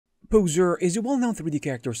Poser is a well-known 3D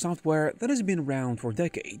character software that has been around for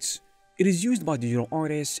decades. It is used by digital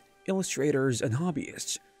artists, illustrators, and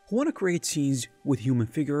hobbyists who want to create scenes with human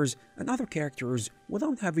figures and other characters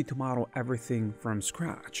without having to model everything from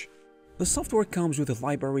scratch. The software comes with a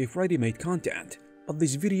library of ready-made content, but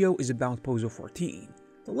this video is about Poser 14,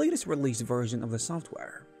 the latest released version of the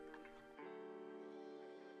software.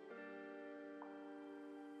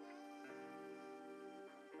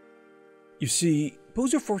 You see,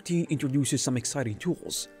 Poser 14 introduces some exciting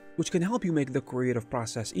tools, which can help you make the creative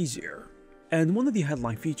process easier. And one of the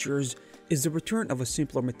headline features is the return of a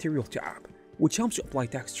simpler material tab, which helps you apply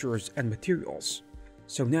textures and materials.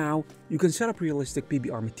 So now, you can set up realistic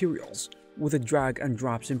PBR materials with a drag and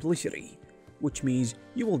drop simplicity, which means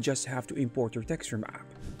you will just have to import your texture map.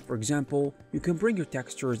 For example, you can bring your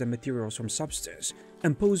textures and materials from Substance,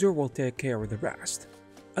 and Poser will take care of the rest.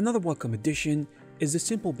 Another welcome addition is the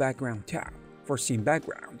Simple Background tab for scene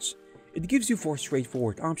backgrounds. It gives you 4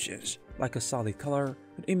 straightforward options, like a solid color,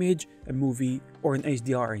 an image, a movie, or an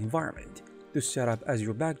HDR environment to set up as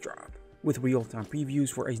your backdrop, with real-time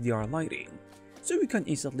previews for HDR lighting, so you can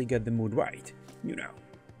instantly get the mood right, you know.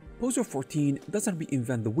 Poser 14 doesn't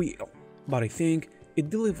reinvent the wheel, but I think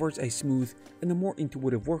it delivers a smooth and a more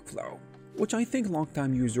intuitive workflow, which I think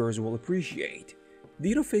longtime users will appreciate.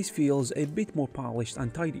 The interface feels a bit more polished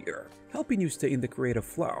and tidier, helping you stay in the creative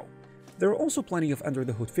flow. There are also plenty of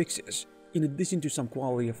under-the-hood fixes, in addition to some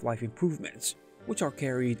quality-of-life improvements, which are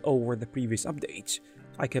carried over the previous updates.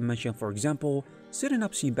 I can mention, for example, setting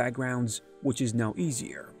up scene backgrounds, which is now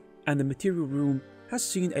easier, and the material room has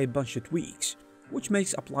seen a bunch of tweaks, which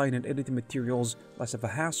makes applying and editing materials less of a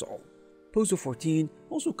hassle. Poser 14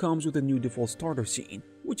 also comes with a new default starter scene,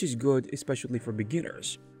 which is good especially for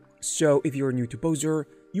beginners. So if you're new to Poser,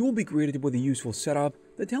 you will be greeted with a useful setup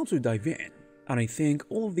that helps you dive in, and I think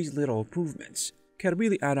all of these little improvements can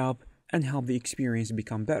really add up and help the experience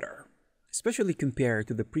become better, especially compared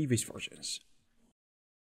to the previous versions.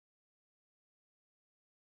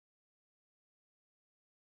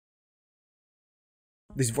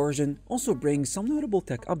 This version also brings some notable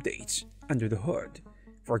tech updates under the hood.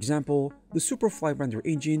 For example, the Superfly render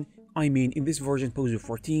engine, in this version Poser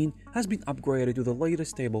 14, has been upgraded to the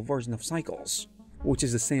latest stable version of Cycles, which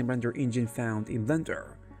is the same render engine found in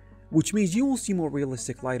Blender, which means you will see more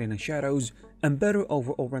realistic lighting and shadows and better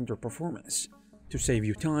overall render performance. To save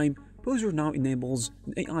you time, Poser now enables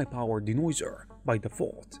an AI-powered denoiser by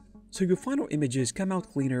default, so your final images come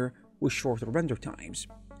out cleaner with shorter render times.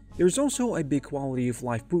 There's also a big quality of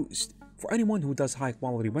life boost for anyone who does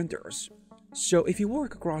high-quality renders. So if you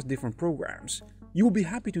work across different programs, you will be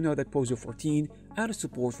happy to know that Poser 14 added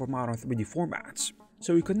support for modern 3D formats,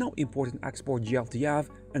 so you can now import and export GLTF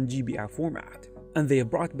and GBF format, and they have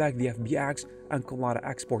brought back the FBX and Collada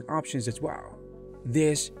export options as well.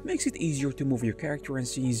 This makes it easier to move your character and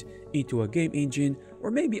scenes into a game engine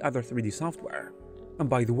or maybe other 3D software. And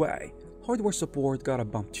by the way, hardware support got a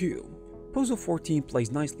bump too. Poser 14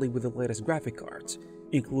 plays nicely with the latest graphic cards,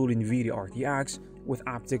 including NVIDIA RTX with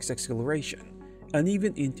aptX acceleration, and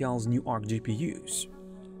even Intel's new Arc GPUs.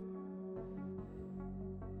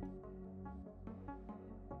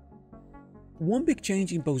 One big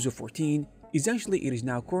change in Poser 14 is actually it is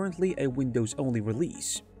now currently a Windows-only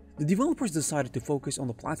release. The developers decided to focus on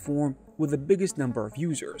the platform with the biggest number of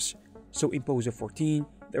users, so in Poser 14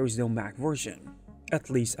 there is no Mac version, at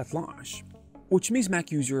least at launch. Which means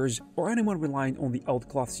Mac users or anyone relying on the old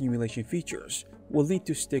cloth simulation features will need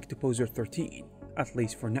to stick to Poser 13, at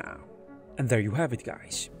least for now. And there you have it,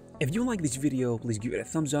 guys. If you like this video, please give it a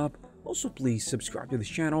thumbs up. Also, please subscribe to this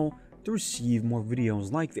channel to receive more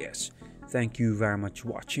videos like this. Thank you very much for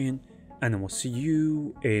watching, and I will see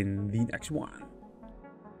you in the next one.